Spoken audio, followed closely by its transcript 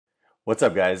What's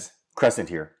up guys, Crescent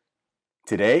here.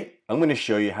 Today I'm going to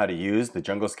show you how to use the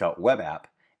Jungle Scout web app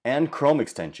and Chrome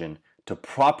extension to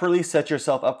properly set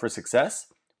yourself up for success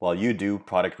while you do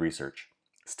product research.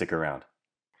 Stick around.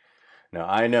 Now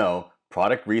I know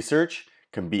product research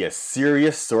can be a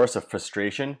serious source of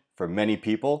frustration for many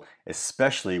people,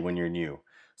 especially when you're new.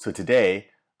 So today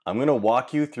I'm going to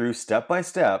walk you through step by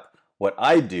step what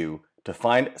I do to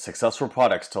find successful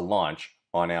products to launch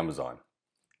on Amazon.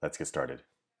 Let's get started.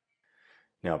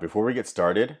 Now, before we get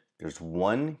started, there's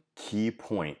one key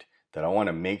point that I want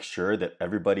to make sure that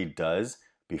everybody does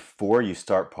before you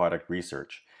start product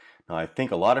research. Now, I think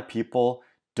a lot of people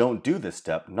don't do this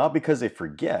step, not because they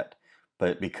forget,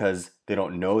 but because they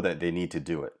don't know that they need to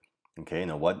do it. Okay,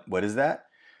 now what is that?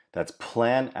 That's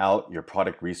plan out your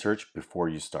product research before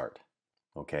you start.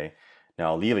 Okay,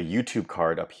 now I'll leave a YouTube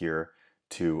card up here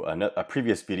to a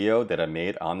previous video that I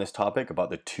made on this topic about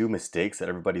the 2 mistakes that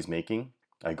everybody's making.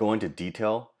 I go into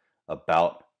detail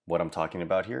about what I'm talking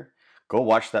about here. Go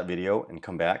watch that video and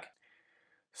come back.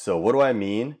 So what do I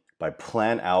mean by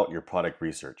plan out your product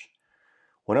research?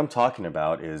 What I'm talking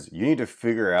about is you need to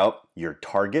figure out your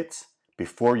targets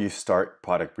before you start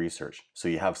product research, so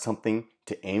you have something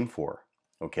to aim for.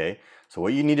 Okay, so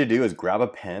what you need to do is grab a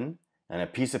pen and a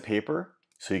piece of paper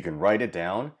so you can write it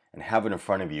down and have it in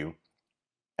front of you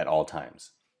at all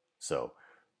times. So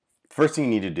first thing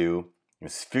you need to do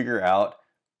is figure out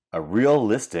a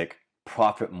realistic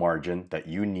profit margin that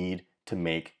you need to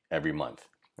make every month.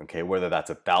 Okay, whether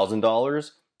that's $1,000,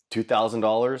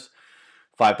 $2,000,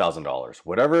 $5,000,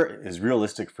 whatever is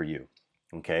realistic for you.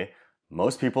 Okay,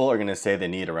 most people are going to say they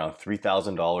need around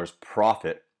 $3,000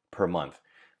 profit per month.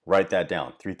 Write that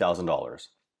down, $3,000.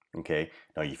 Okay,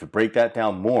 now if you break that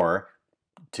down more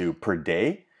to per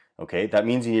day, okay, that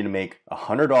means you need to make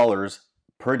 $100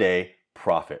 per day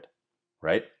profit,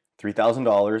 right?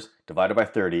 $3,000 divided by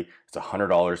 30 is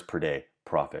 $100 per day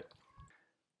profit.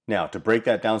 Now, to break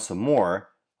that down some more,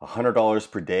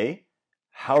 $100 per day,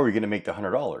 how are you going to make the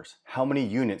 $100? How many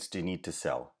units do you need to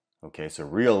sell? Okay, so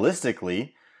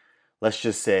realistically, let's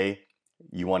just say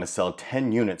you want to sell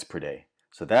 10 units per day.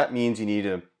 So that means you need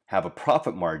to have a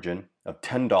profit margin of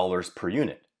 $10 per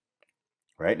unit,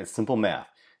 right? It's simple math.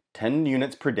 10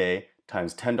 units per day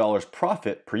times $10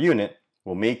 profit per unit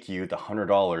will make you the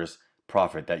 $100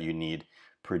 profit that you need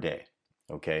per day.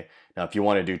 Okay, now if you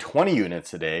want to do 20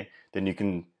 units a day, then you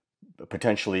can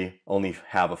potentially only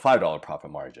have a $5 profit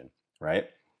margin, right?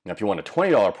 Now if you want a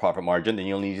 $20 profit margin, then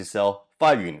you'll need to sell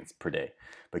 5 units per day.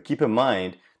 But keep in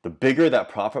mind, the bigger that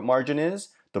profit margin is,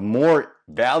 the more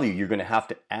value you're going to have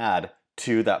to add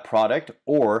to that product,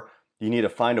 or you need to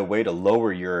find a way to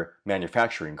lower your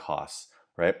manufacturing costs,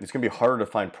 right? It's going to be harder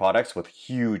to find products with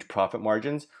huge profit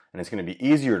margins, and it's going to be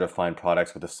easier to find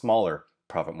products with a smaller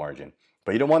profit margin.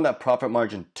 But you don't want that profit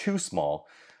margin too small,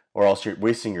 or else you're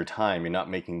wasting your time. You're not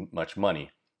making much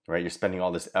money, right? You're spending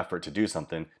all this effort to do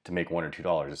something to make $1 or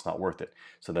 $2. It's not worth it.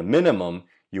 So the minimum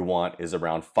you want is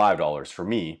around $5 for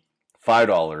me,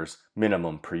 $5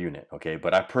 minimum per unit, okay?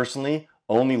 But I personally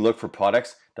only look for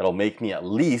products that'll make me at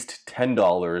least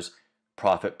 $10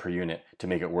 profit per unit to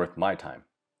make it worth my time,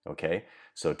 okay?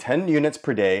 So 10 units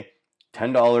per day,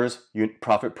 $10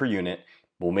 profit per unit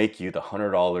will make you the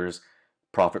 $100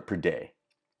 profit per day.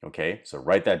 Okay, so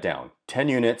write that down. 10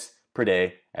 units per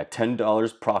day at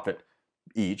 $10 profit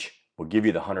each will give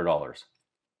you the $100.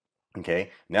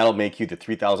 Okay, and that'll make you the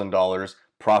 $3,000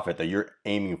 profit that you're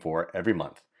aiming for every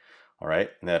month. All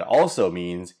right, and that also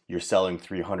means you're selling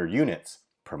 300 units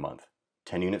per month.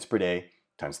 10 units per day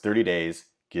times 30 days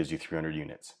gives you 300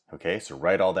 units. Okay, so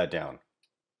write all that down.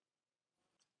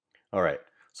 All right,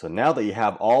 so now that you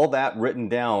have all that written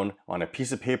down on a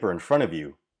piece of paper in front of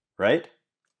you, right?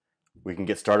 We can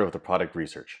get started with the product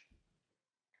research.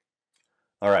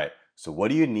 All right, so what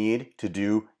do you need to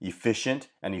do efficient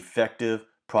and effective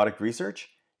product research?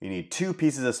 You need 2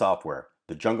 pieces of software,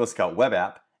 the Jungle Scout web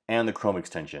app and the Chrome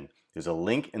extension. There's a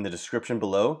link in the description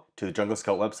below to the Jungle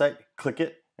Scout website. Click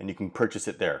it and you can purchase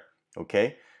it there.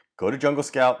 Okay, go to Jungle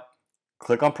Scout,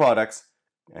 click on products,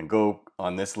 and go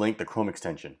on this link, the Chrome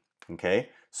extension. Okay,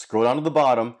 scroll down to the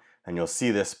bottom and you'll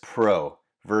see this Pro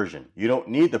version. You don't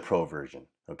need the Pro version,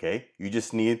 okay? You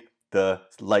just need the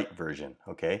light version,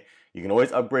 okay? You can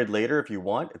always upgrade later if you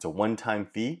want. It's a one-time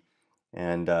fee.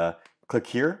 And click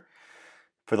here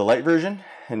for the light version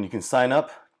and you can sign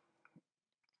up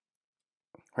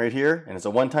right here, and it's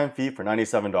a one-time fee for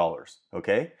 $97,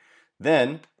 okay?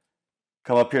 Then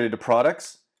come up here to the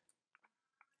products,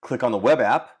 click on the web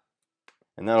app,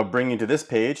 and that'll bring you to this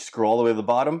page. Scroll all the way to the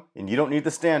bottom, and you don't need the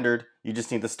standard, you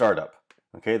just need the startup.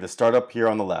 Okay, the startup here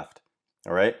on the left.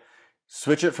 All right,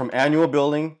 switch it from annual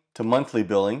billing to monthly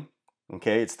billing.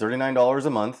 Okay, it's $39 a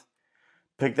month.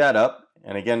 Pick that up.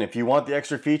 And again, if you want the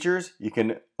extra features, you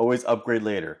can always upgrade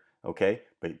later. Okay,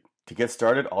 but to get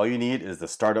started, all you need is the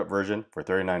startup version for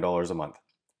 $39 a month.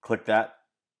 Click that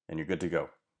and you're good to go.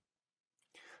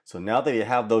 So now that you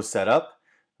have those set up,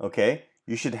 okay,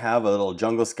 you should have a little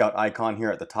Jungle Scout icon here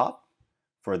at the top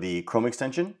for the Chrome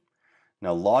extension.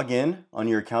 Now log in on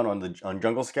your account on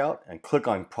Jungle Scout and click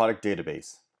on Product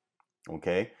Database.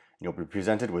 Okay, and you'll be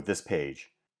presented with this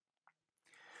page.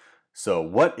 So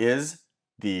what is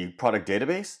the product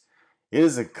database? It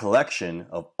is a collection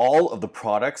of all of the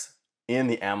products in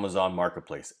the Amazon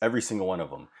marketplace, every single one of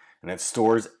them. And it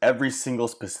stores every single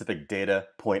specific data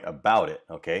point about it,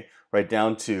 okay? Right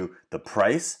down to the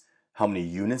price, how many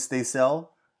units they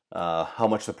sell, how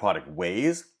much the product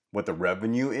weighs, what the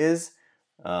revenue is,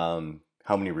 how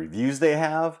many reviews they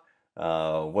have,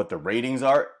 what the ratings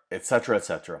are,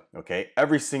 etc., okay?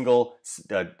 Every single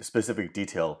specific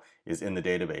detail is in the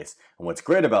database. And what's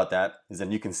great about that is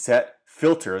then you can set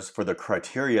filters for the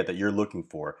criteria that you're looking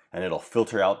for, and it'll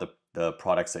filter out the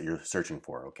products that you're searching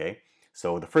for, okay?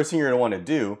 So the first thing you're gonna wanna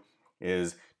do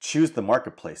is choose the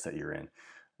marketplace that you're in.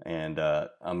 And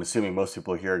I'm assuming most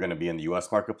people here are gonna be in the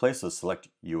US marketplace, so select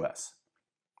US.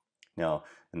 Now,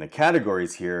 in the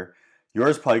categories here,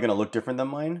 yours is probably gonna look different than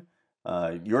mine.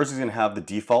 Yours is gonna have the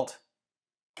default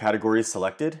categories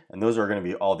selected, and those are gonna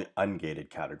be all the ungated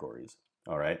categories,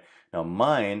 all right? Now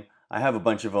mine, I have a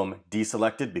bunch of them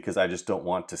deselected because I just don't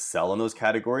want to sell in those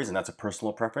categories, and that's a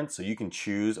personal preference, so you can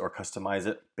choose or customize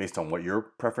it based on what your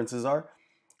preferences are.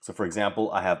 So for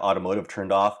example, I have automotive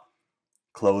turned off,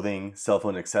 clothing, cell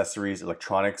phone accessories,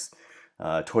 electronics,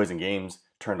 toys and games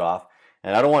turned off,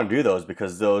 and I don't want to do those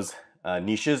because those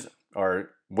niches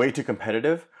are way too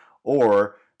competitive,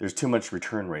 or there's too much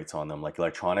return rates on them. Like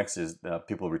electronics is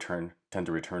people tend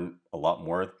to return a lot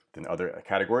more than other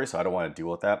categories, so I don't want to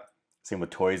deal with that. Same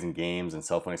with toys and games and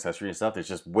cell phone accessories and stuff. It's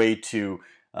just way too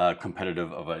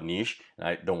competitive of a niche, and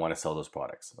I don't want to sell those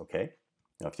products, okay?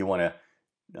 Now if you want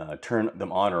to turn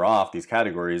them on or off, these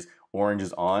categories, orange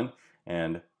is on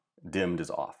and dimmed is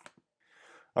off.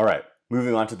 All right,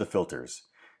 moving on to the filters.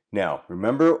 Now,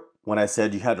 remember when I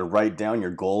said you had to write down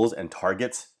your goals and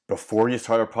targets before you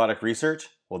start a product research?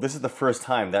 Well, this is the first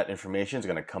time that information is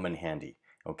going to come in handy,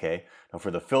 okay? Now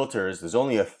for the filters, there's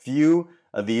only a few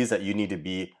of these that you need to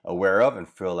be aware of and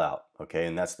fill out, okay?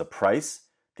 And that's the price,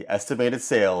 the estimated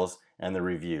sales, and the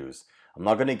reviews. I'm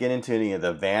not going to get into any of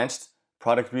the advanced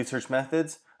product research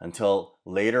methods until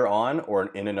later on or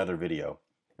in another video,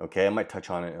 okay? I might touch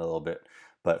on it a little bit.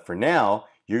 But for now,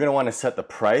 you're going to want to set the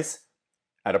price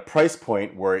at a price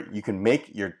point where you can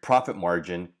make your profit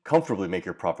margin, comfortably make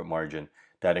your profit margin.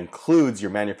 That includes your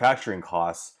manufacturing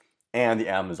costs and the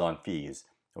Amazon fees,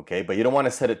 okay? But you don't want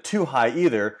to set it too high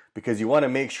either, because you want to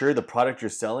make sure the product you're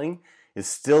selling is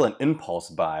still an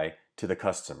impulse buy to the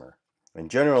customer.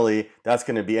 And generally, that's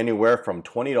going to be anywhere from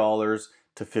 $20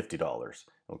 to $50,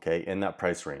 okay, in that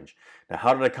price range. Now,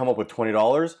 how did I come up with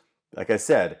 $20? Like I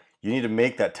said, you need to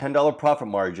make that $10 profit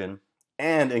margin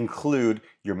and include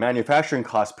your manufacturing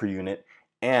cost per unit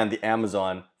and the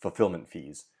Amazon fulfillment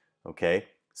fees, okay?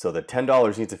 So the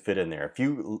 $10 needs to fit in there.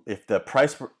 If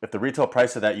the retail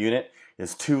price of that unit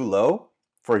is too low,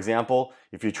 for example,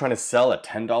 if you're trying to sell a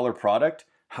 $10 product,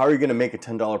 how are you going to make a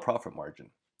 $10 profit margin?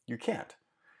 You can't,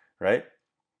 right?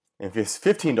 If it's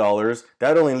 $15,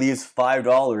 that only leaves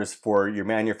 $5 for your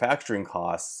manufacturing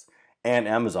costs and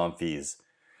Amazon fees.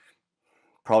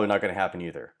 Probably not going to happen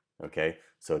either, okay?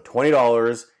 So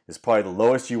 $20 is probably the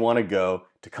lowest you want to go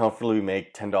to comfortably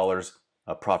make $10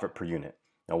 profit per unit.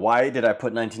 Now, why did I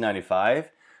put $19.95?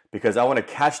 Because I want to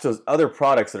catch those other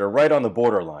products that are right on the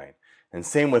borderline. And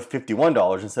same with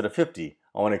 $51 instead of $50.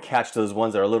 I want to catch those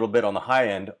ones that are a little bit on the high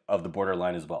end of the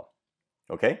borderline as well.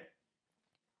 Okay?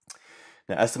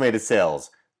 Now, estimated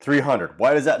sales, 300.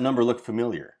 Why does that number look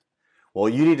familiar? Well,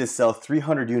 you need to sell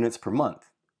 300 units per month,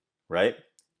 right?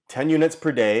 10 units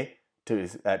per day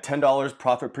at $10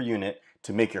 profit per unit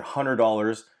to make your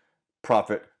 $100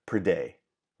 profit per day,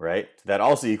 right? That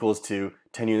also equals to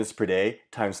 10 units per day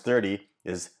times 30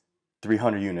 is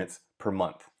 300 units per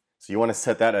month. So you want to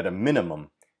set that at a minimum,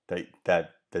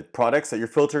 that the products that you're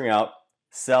filtering out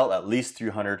sell at least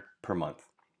 300 per month,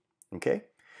 okay?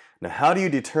 Now, how do you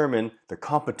determine the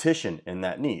competition in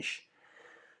that niche?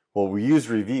 Well, we use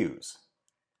reviews,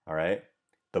 all right?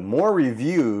 The more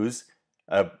reviews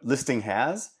a listing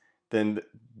has, then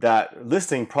that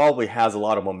listing probably has a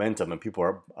lot of momentum and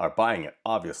people are buying it,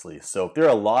 obviously. So if there are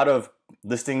a lot of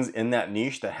listings in that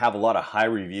niche that have a lot of high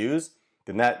reviews,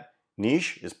 then that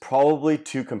niche is probably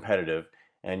too competitive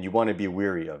and you want to be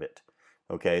weary of it.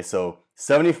 Okay, so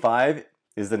 75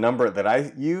 is the number that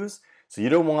I use. So you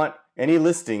don't want any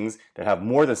listings that have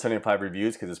more than 75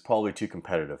 reviews because it's probably too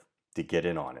competitive to get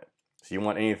in on it. So you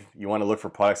want to look for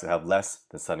products that have less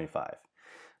than 75.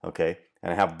 Okay,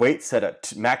 and I have weight set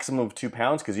at maximum of 2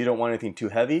 pounds because you don't want anything too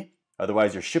heavy.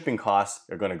 Otherwise, your shipping costs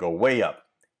are going to go way up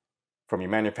from your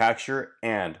manufacturer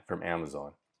and from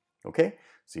Amazon. Okay,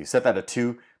 so you set that at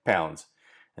 2 pounds.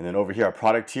 And then over here, our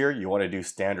product here, you want to do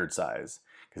standard size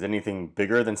because anything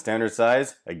bigger than standard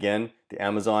size, again, the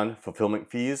Amazon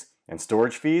fulfillment fees and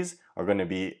storage fees are going to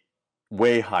be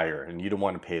way higher and you don't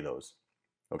want to pay those.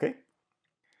 Okay.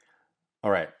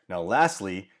 All right. Now,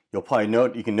 lastly, you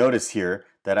can notice here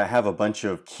that I have a bunch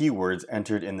of keywords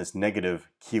entered in this negative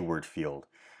keyword field.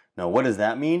 Now, what does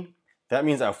that mean? That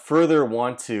means I further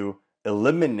want to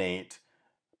eliminate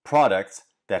products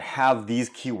that have these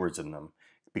keywords in them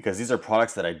because these are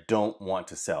products that I don't want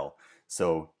to sell.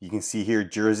 So you can see here,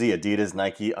 Jersey, Adidas,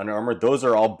 Nike, Under Armour, those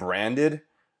are all branded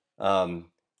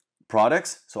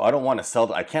products. So I don't want to sell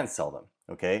them. I can't sell them.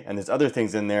 Okay. And there's other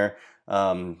things in there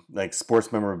like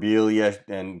sports memorabilia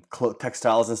and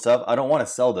textiles and stuff. I don't want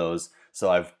to sell those. So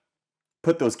I've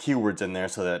put those keywords in there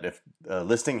so that if a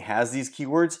listing has these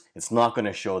keywords, it's not going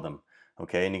to show them.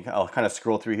 Okay, and I'll kind of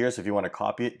scroll through here. So if you want to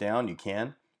copy it down, you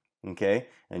can. Okay,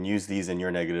 and use these in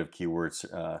your negative keywords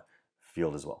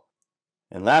field as well.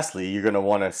 And lastly, you're going to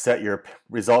want to set your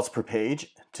results per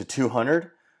page to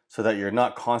 200 so that you're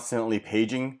not constantly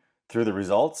paging through the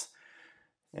results.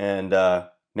 And now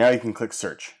you can click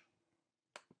search.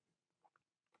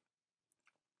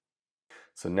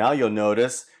 So now you'll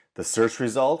notice the search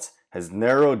results has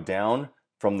narrowed down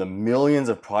from the millions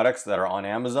of products that are on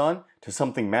Amazon to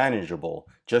something manageable,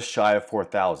 just shy of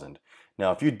 4,000.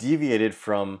 Now, if you deviated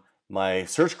from my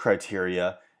search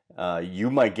criteria,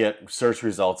 you might get search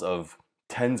results of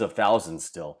tens of thousands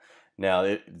still.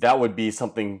 Now, that would be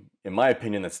something, in my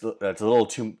opinion, that's a little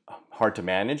too hard to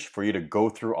manage for you to go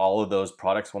through all of those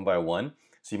products one by one.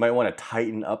 So you might want to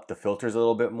tighten up the filters a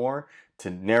little bit more to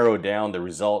narrow down the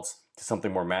results to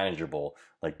something more manageable,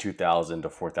 like 2,000 to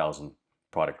 4,000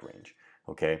 product range.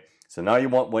 Okay, so now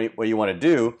what you want to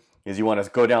do is you want to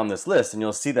go down this list and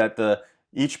you'll see that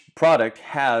each product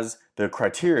has the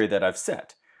criteria that I've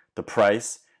set: the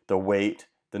price, the weight,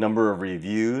 the number of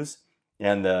reviews,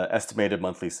 and the estimated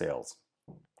monthly sales.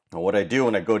 Now what I do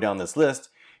when I go down this list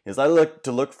is I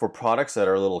look for products that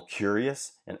are a little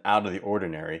curious and out of the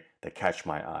ordinary that catch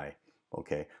my eye.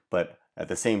 Okay, but at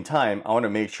the same time, I want to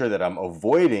make sure that I'm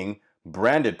avoiding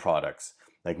branded products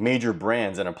like major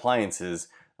brands and appliances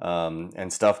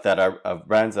and stuff that are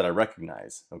brands that I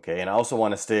recognize. Okay, and I also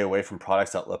want to stay away from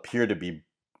products that appear to be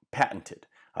patented.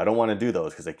 I don't want to do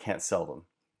those because I can't sell them.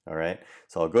 All right,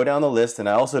 so I'll go down the list, and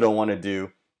I also don't want to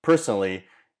do personally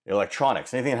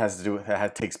electronics, anything that has to do with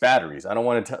that takes batteries. I don't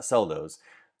want to sell those,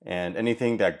 and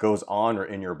anything that goes on or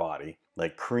in your body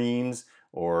like creams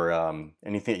or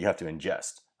anything that you have to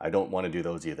ingest. I don't want to do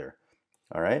those either.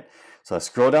 All right, so I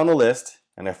scroll down the list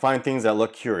and I find things that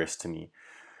look curious to me.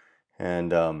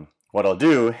 And what I'll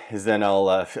do is then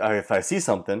if I see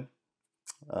something,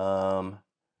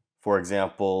 for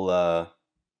example,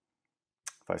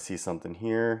 if I see something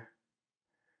here,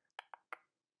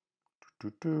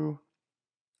 what do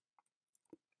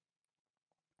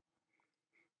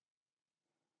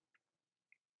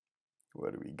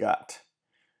we got?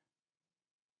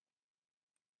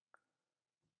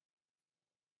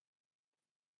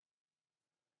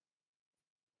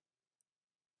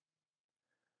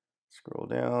 Scroll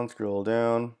down, scroll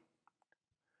down.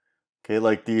 Okay,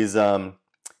 like these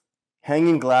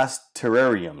hanging glass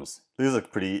terrariums. These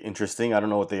look pretty interesting. I don't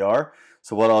know what they are.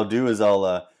 So what I'll do is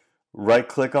I'll right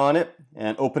click on it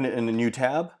and open it in a new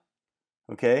tab.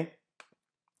 Okay,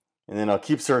 and then I'll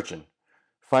keep searching.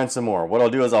 Find some more. What I'll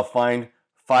do is I'll find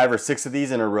 5 or 6 of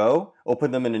these in a row, open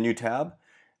them in a new tab.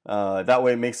 That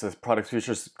way it makes the product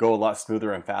features go a lot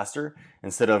smoother and faster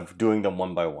instead of doing them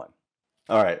one by one.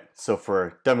 All right, so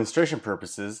for demonstration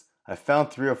purposes, I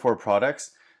found 3 or 4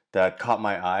 products that caught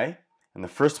my eye. And the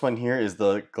first one here is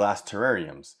the glass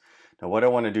terrariums. Now what I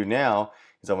want to do now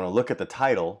is I want to look at the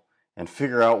title and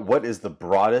figure out what is the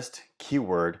broadest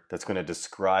keyword that's going to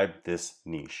describe this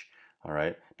niche. All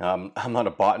right, now I'm not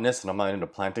a botanist and I'm not into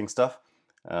planting stuff,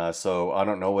 so I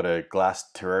don't know what a glass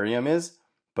terrarium is,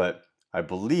 but I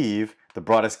believe the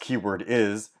broadest keyword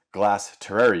is glass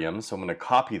terrarium. So I'm going to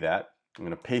copy that. I'm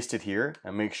going to paste it here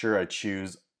and make sure I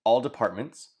choose all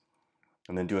departments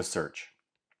and then do a search.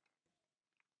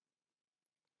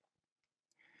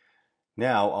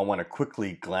 Now I want to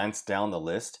quickly glance down the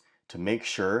list to make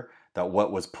sure that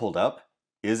what was pulled up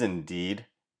is indeed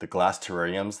the glass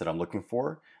terrariums that I'm looking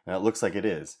for, and it looks like it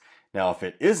is. Now if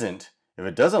it isn't If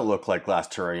it doesn't look like glass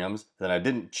terrariums, then I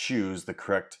didn't choose the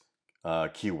correct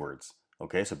keywords.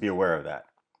 Okay, so be aware of that.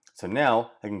 So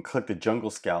now I can click the Jungle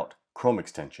Scout Chrome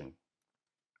extension.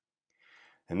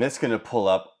 And this is going to pull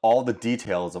up all the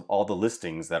details of all the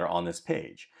listings that are on this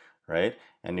page, right?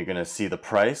 And you're going to see the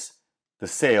price, the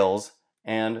sales,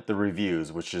 and the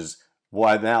reviews, which is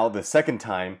why now the second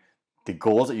time the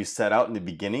goals that you set out in the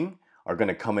beginning are going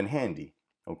to come in handy.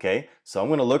 Okay, so I'm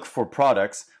going to look for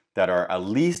products that are at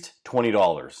least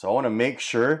 $20. So I want to make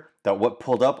sure that what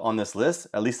pulled up on this list,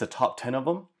 at least the top 10 of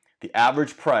them, the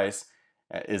average price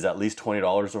is at least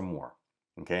 $20 or more.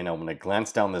 Okay, now when I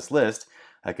glance down this list,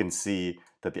 I can see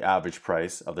that the average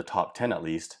price of the top 10 at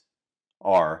least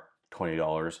are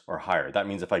 $20 or higher. That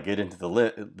means if I get into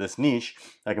this niche,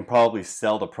 I can probably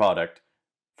sell the product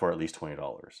for at least $20.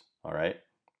 All right.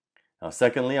 Now,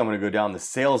 secondly, I'm going to go down the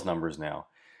sales numbers now.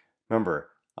 Remember,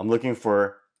 I'm looking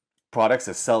for products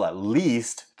that sell at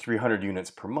least 300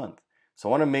 units per month. So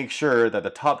I want to make sure that the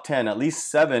top 10, at least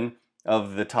 7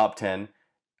 of the top 10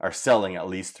 are selling at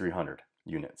least 300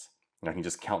 units. And I can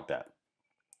just count that.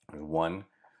 1,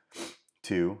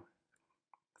 2,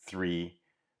 3,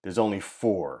 there's only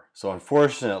 4. So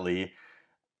unfortunately,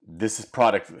 this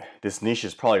niche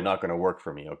is probably not going to work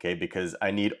for me, okay? Because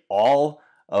I need all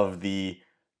of the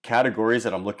categories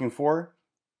that I'm looking for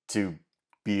to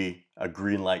be a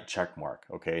green light check mark,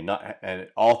 okay? And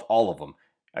all of them.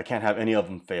 I can't have any of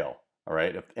them fail, all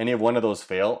right? If any of one of those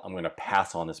fail, I'm going to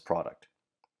pass on this product,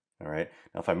 all right?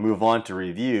 Now, if I move on to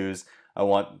reviews, I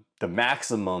want the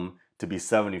maximum to be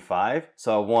 75.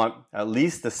 So I want at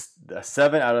least the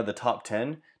 7 out of the top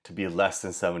 10 to be less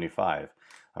than 75.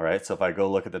 All right, so if I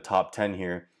go look at the top 10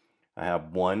 here, I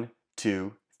have 1,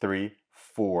 2, 3,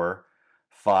 4,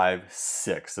 5,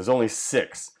 6. There's only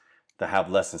 6 that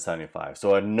have less than 75.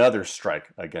 So another strike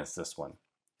against this one.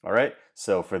 All right,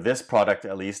 so for this product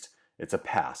at least, it's a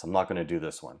pass. I'm not going to do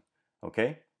this one.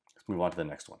 Okay, let's move on to the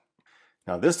next one.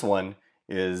 Now this one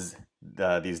is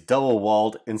these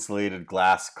double-walled insulated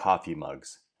glass coffee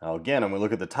mugs. Now again, I'm going to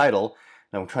look at the title,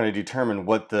 and I'm trying to determine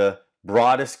what the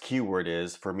broadest keyword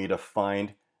is for me to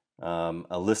find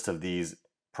a list of these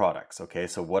products. Okay,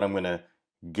 so what I'm going to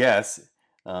guess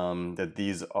that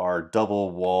these are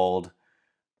double-walled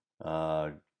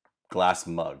glass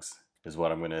mugs is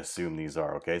what I'm going to assume these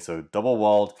are. Okay, so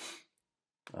double-walled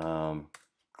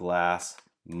glass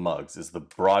mugs is the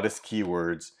broadest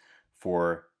keywords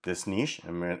for this niche.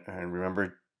 And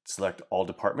remember, select all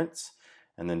departments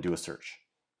and then do a search.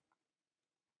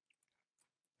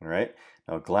 All right,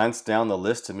 now glance down the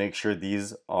list to make sure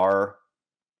these are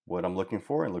what I'm looking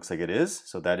for. It looks like it is,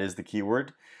 so that is the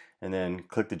keyword. And then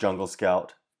click the Jungle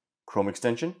Scout Chrome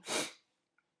extension.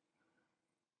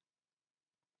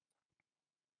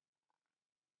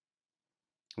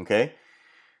 Okay,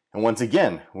 and once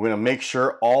again, we're going to make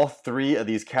sure all 3 of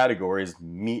these categories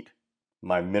meet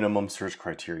my minimum search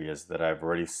criteria that I've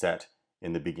already set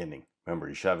in the beginning. Remember,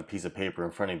 you should have a piece of paper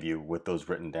in front of you with those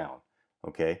written down.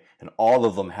 Okay, and all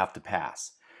of them have to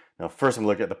pass. Now first I'm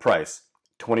going to look at the price,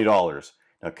 $20.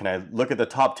 Now can I look at the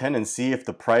top 10 and see if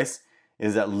the price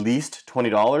is at least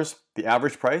 $20, the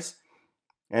average price?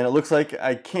 And it looks like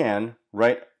I can,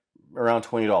 right around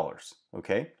 $20,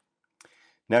 okay?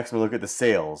 Next, I'm going to look at the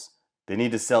sales. They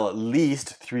need to sell at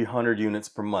least 300 units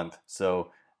per month.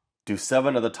 So do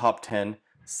 7 of the top 10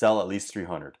 sell at least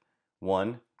 300?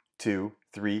 1, 2,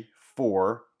 3,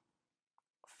 4,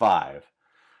 5.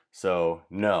 So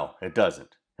no, it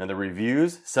doesn't. And the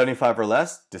reviews, 75 or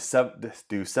less,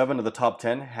 do 7 of the top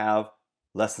 10 have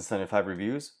less than 75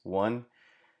 reviews? 1,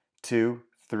 2,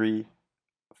 3,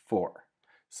 4.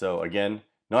 So again,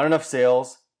 not enough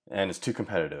sales and it's too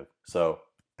competitive. So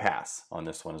pass on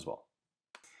this one as well.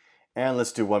 And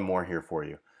let's do one more here for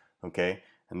you. Okay,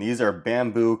 and these are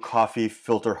bamboo coffee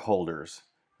filter holders.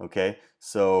 Okay,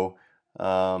 so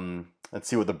let's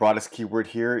see what the broadest keyword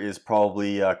here is.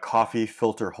 Probably a coffee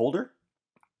filter holder.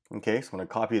 Okay, so I'm going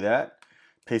to copy that,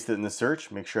 paste it in the search,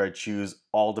 make sure I choose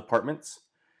all departments,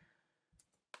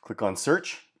 click on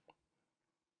search,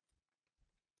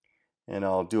 and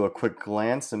I'll do a quick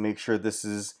glance and make sure this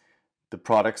is the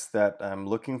products that I'm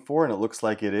looking for, and it looks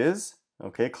like it is.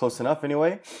 Okay, close enough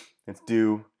anyway. Let's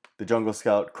do the Jungle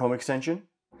Scout Chrome extension.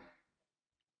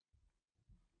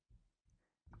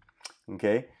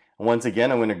 Okay, and once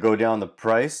again, I'm going to go down the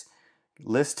price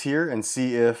list here and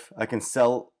see if I can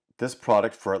sell this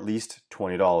product for at least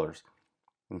 $20.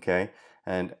 Okay,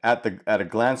 and at a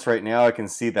glance right now, I can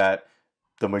see that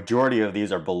the majority of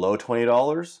these are below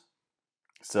 $20.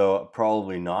 So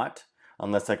probably not,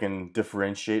 unless I can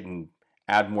differentiate and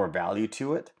add more value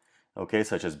to it. Okay,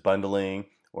 such as bundling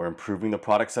or improving the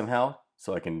product somehow,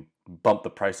 so I can bump the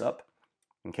price up.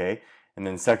 Okay, and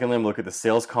then secondly, I'm looking at the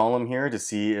sales column here to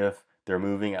see if they're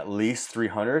moving at least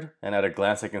 300, and at a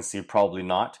glance I can see probably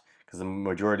not, because the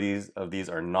majority of these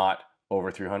are not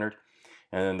over 300.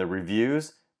 And then the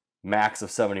reviews, max of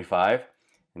 75,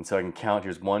 and so I can count.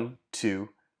 Here's 1, 2,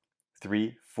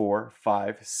 3, 4,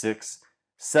 5, 6,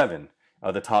 7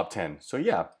 of the top 10. So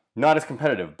yeah, not as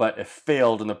competitive, but it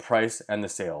failed in the price and the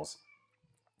sales.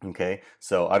 Okay,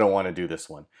 so I don't want to do this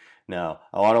one. Now,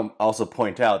 I want to also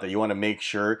point out that you want to make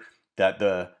sure that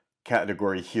the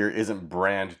category here isn't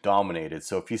brand dominated.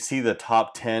 So if you see the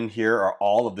top 10 here are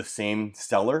all of the same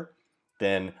seller,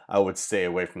 then I would stay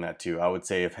away from that too. I would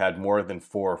say if had more than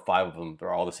 4 or 5 of them,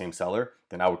 they're all the same seller,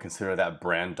 then I would consider that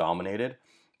brand dominated.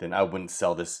 Then I wouldn't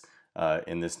sell this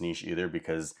in this niche either,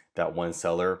 because that one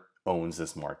seller owns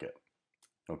this market.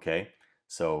 Okay,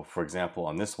 so for example,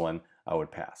 on this one, I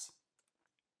would pass.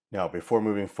 Now, before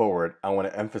moving forward, I want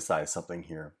to emphasize something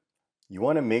here. You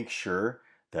want to make sure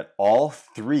that all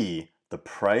three, the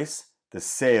price, the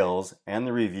sales, and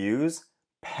the reviews,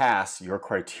 pass your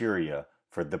criteria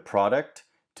for the product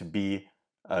to be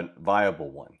a viable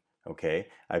one. Okay,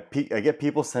 I get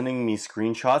people sending me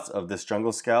screenshots of this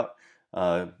Jungle Scout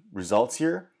results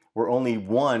here, where only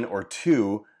 1 or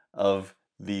 2 of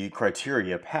the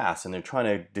criteria pass, and they're trying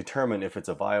to determine if it's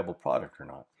a viable product or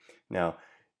not. Now,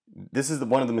 this is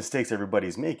one of the mistakes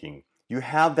everybody's making. You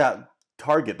have that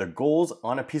target, the goals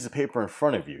on a piece of paper in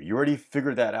front of you. You already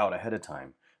figured that out ahead of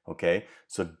time. Okay,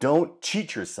 so don't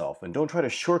cheat yourself and don't try to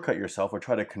shortcut yourself or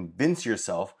try to convince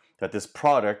yourself that this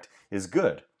product is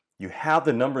good. You have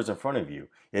the numbers in front of you.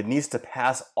 It needs to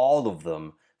pass all of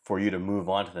them for you to move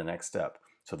on to the next step.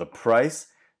 So the price,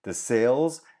 the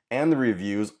sales, and the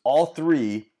reviews, all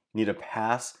three need to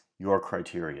pass your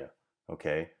criteria,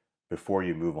 okay, before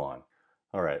you move on.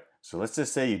 All right, so let's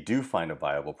just say you do find a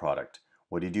viable product.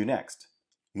 What do you do next?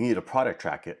 You need to product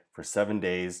track it for 7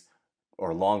 days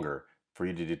or longer for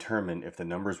you to determine if the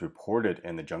numbers reported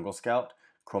in the Jungle Scout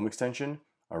Chrome extension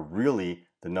are really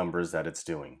the numbers that it's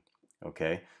doing.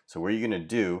 Okay, so what you're going to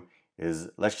do is,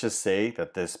 let's just say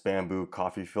that this bamboo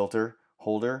coffee filter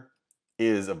holder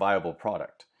is a viable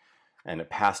product and it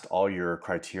passed all your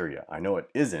criteria. I know it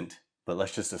isn't, but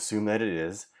let's just assume that it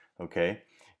is. Okay,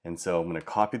 and so I'm going to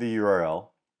copy the URL.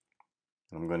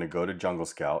 I'm going to go to Jungle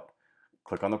Scout,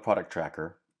 click on the product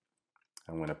tracker.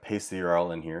 I'm going to paste the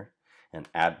URL in here and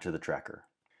add it to the tracker.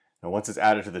 Now once it's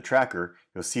added to the tracker,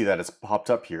 you'll see that it's popped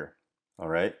up here. All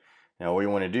right, now what you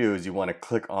want to do is you want to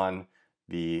click on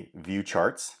the view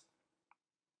charts,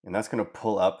 and that's going to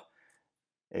pull up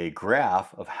a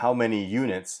graph of how many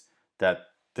units that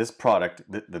this product,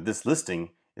 that this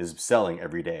listing is selling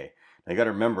every day. Now you got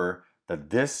to remember that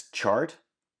this chart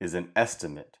is an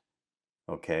estimate.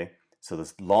 Okay, so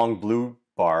this long blue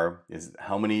bar is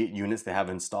how many units they have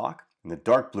in stock, and the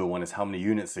dark blue one is how many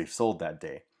units they've sold that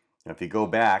day. Now if you go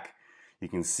back, you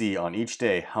can see on each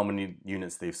day how many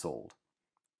units they've sold.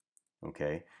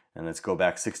 Okay, and let's go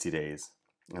back 60 days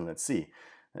and let's see.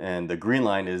 And the green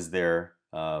line is their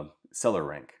seller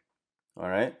rank. All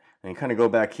right, and you kind of go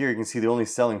back here, you can see they're only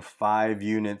selling 5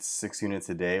 units, 6 units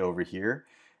a day over here.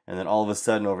 And then all of a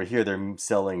sudden over here, they're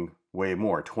selling way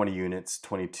more, 20 units,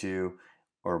 22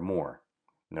 or more.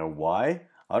 Now why?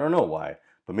 I don't know why,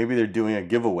 but maybe they're doing a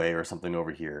giveaway or something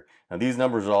over here. Now these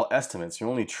numbers are all estimates. The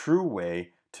only true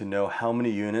way to know how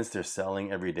many units they're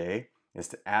selling every day is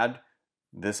to add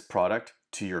this product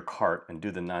to your cart and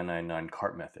do the 999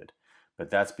 cart method.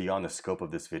 But that's beyond the scope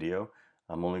of this video.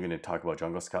 I'm only going to talk about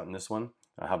Jungle Scout in this one.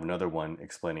 I have another one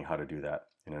explaining how to do that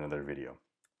in another video.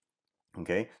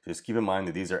 Okay, so just keep in mind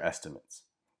that these are estimates.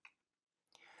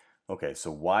 Okay,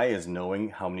 so why is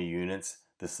knowing how many units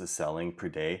this is selling per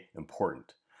day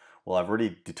important? Well, I've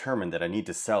already determined that I need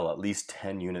to sell at least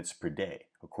 10 units per day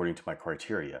according to my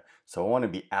criteria. So I want to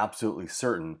be absolutely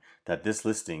certain that this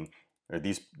listing or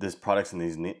this products in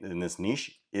this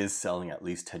niche is selling at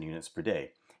least 10 units per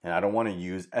day. And I don't want to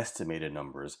use estimated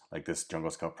numbers like this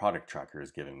Jungle Scout product tracker is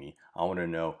giving me. I want to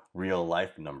know real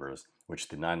life numbers, which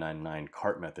the 999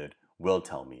 cart method will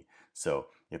tell me. So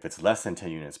if it's less than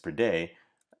 10 units per day,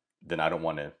 then I don't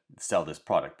want to sell this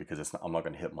product because I'm not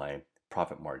going to hit my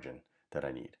profit margin that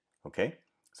I need. Okay,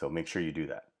 so make sure you do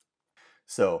that.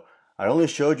 So I only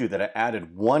showed you that I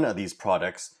added one of these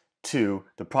products to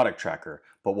the product tracker,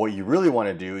 but what you really want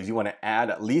to do is you want to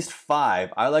add at least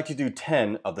 5. I like to do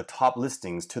 10 of the top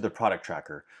listings to the product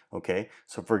tracker. Okay,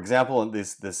 so for example,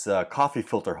 this coffee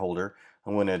filter holder,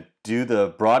 I'm going to do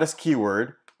the broadest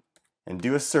keyword and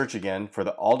do a search again for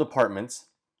all departments.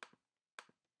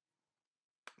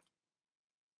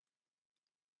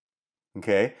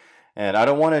 Okay, and I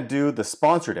don't want to do the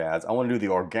sponsored ads. I want to do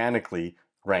the organically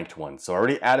ranked ones. So I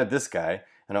already added this guy,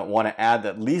 and I want to add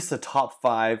at least the top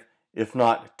 5, if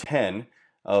not 10,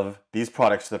 of these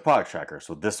products to the product tracker.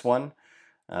 So this one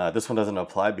doesn't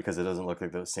apply because it doesn't look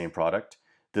like the same product.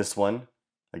 This one,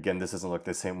 again, this doesn't look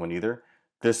the same one either.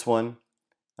 This one,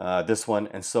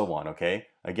 and so on, okay?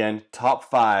 Again, top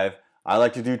 5, I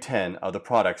like to do 10 of the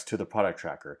products to the product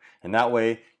tracker. And that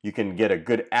way you can get a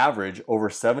good average over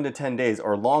 7 to 10 days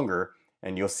or longer,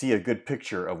 and you'll see a good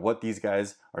picture of what these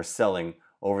guys are selling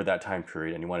over that time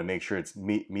period. And you want to make sure it's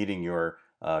meeting your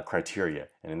criteria.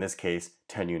 And in this case,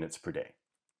 10 units per day.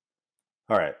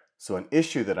 All right, so an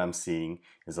issue that I'm seeing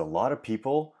is a lot of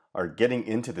people are getting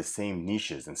into the same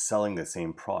niches and selling the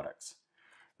same products.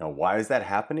 Now, why is that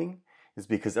happening? It's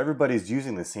because everybody's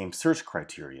using the same search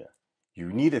criteria.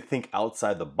 You need to think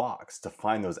outside the box to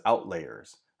find those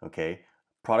outliers, okay?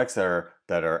 Products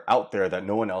that are out there that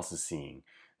no one else is seeing.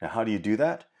 Now, how do you do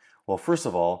that? Well, first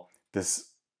of all,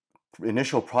 this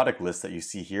initial product list that you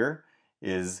see here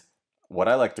is what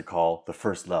I like to call the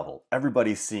first level.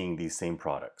 Everybody's seeing these same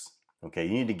products, okay?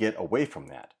 You need to get away from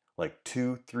that, like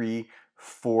 2, 3,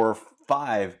 4,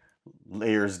 5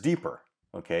 layers deeper,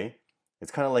 okay?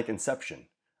 It's kind of like Inception.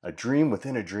 A dream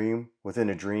within a dream within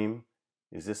a dream.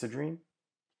 Is this a dream?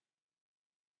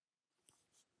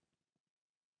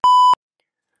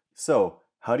 So,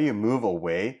 how do you move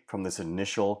away from this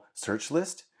initial search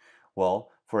list?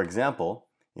 Well, for example,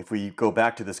 if we go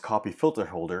back to this copy filter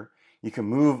holder, you can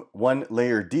move one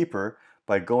layer deeper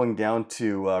by going down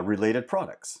to related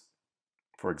products.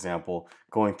 For example,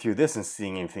 going through this and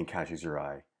seeing anything catches your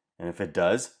eye. And if it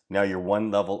does, now you're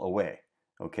one level away,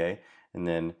 okay? And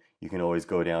then you can always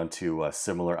go down to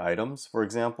similar items, for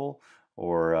example,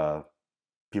 or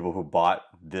people who bought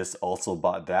this also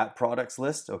bought that products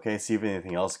list, okay? See if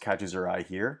anything else catches your eye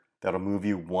here. That'll move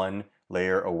you one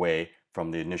layer away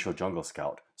from the initial Jungle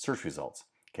Scout search results.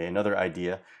 Okay, another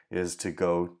idea is to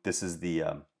go, this is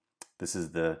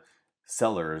the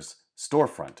seller's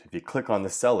storefront. If you click on the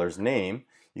seller's name,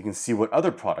 you can see what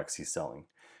other products he's selling.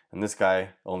 And this guy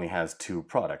only has 2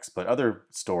 products, but other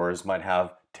stores might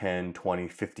have 10, 20,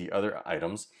 50 other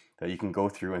items that you can go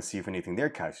through and see if anything there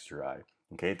catches your eye.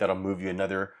 Okay, that'll move you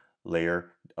another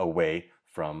layer away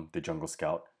from the Jungle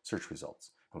Scout search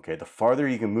results. Okay, the farther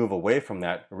you can move away from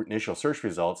that initial search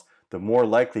results, the more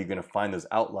likely you're going to find those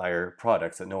outlier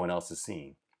products that no one else is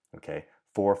seeing. Okay,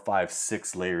 4, 5,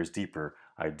 6 layers deeper,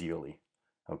 ideally.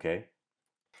 Okay,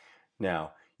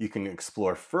 now you can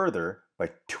explore further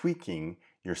by tweaking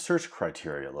your search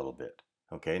criteria a little bit.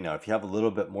 Okay, now if you have a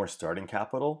little bit more starting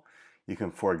capital, you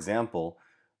can, for example,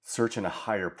 search in a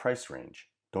higher price range.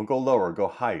 Don't go lower, go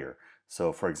higher.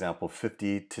 So for example,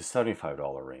 $50 to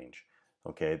 $75 range.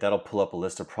 Okay, that'll pull up a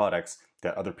list of products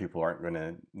that other people aren't going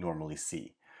to normally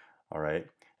see. All right,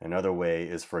 another way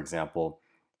is, for example,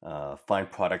 find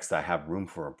products that have room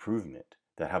for improvement,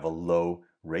 that have a low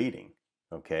rating.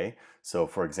 Okay, so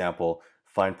for example,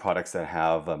 find products that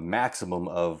have a maximum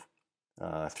of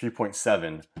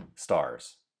 3.7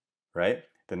 stars, right?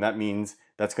 Then that means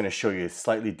that's going to show you a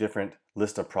slightly different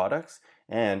list of products,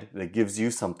 and that gives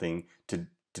you something to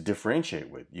differentiate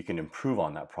with. You can improve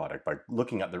on that product by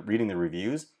looking at reading the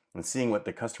reviews and seeing what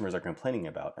the customers are complaining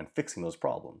about and fixing those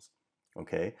problems.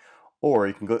 Okay, or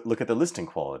you can go look at the listing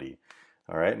quality.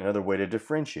 All right, another way to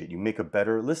differentiate, you make a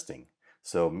better listing.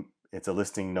 So it's a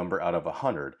listing number out of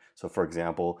 100. So for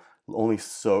example, only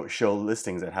show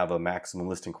listings that have a maximum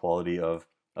listing quality of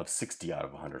 60 out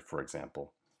of 100, for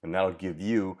example. And that'll give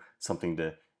you something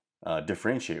to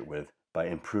differentiate with by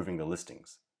improving the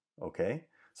listings. Okay,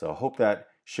 so I hope that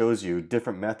shows you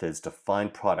different methods to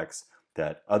find products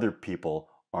that other people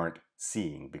aren't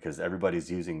seeing because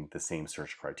everybody's using the same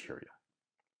search criteria.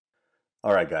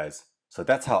 All right, guys, so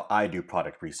that's how I do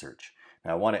product research.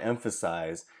 Now I want to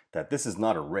emphasize that this is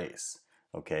not a race.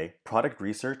 Okay, product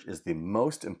research is the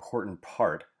most important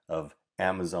part of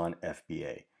Amazon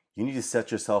FBA. You need to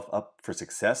set yourself up for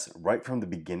success right from the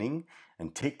beginning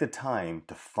and take the time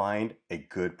to find a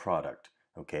good product,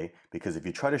 okay? Because if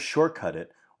you try to shortcut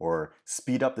it or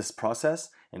speed up this process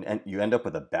and you end up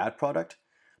with a bad product,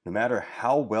 no matter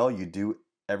how well you do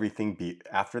everything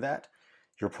after that,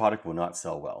 your product will not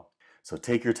sell well. So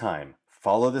take your time,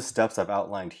 follow the steps I've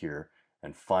outlined here,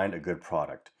 and find a good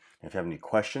product. If you have any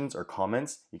questions or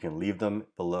comments, you can leave them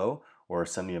below or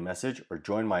send me a message or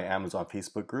join my Amazon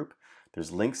Facebook group.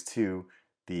 There's links to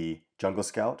the Jungle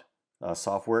Scout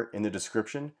software in the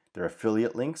description. They're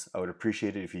affiliate links. I would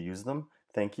appreciate it if you use them.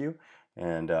 Thank you.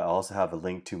 And I also have a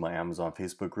link to my Amazon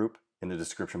Facebook group in the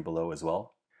description below as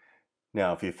well.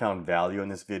 Now, if you found value in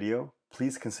this video,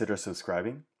 please consider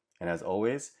subscribing. And as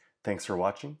always, thanks for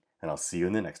watching, and I'll see you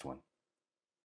in the next one.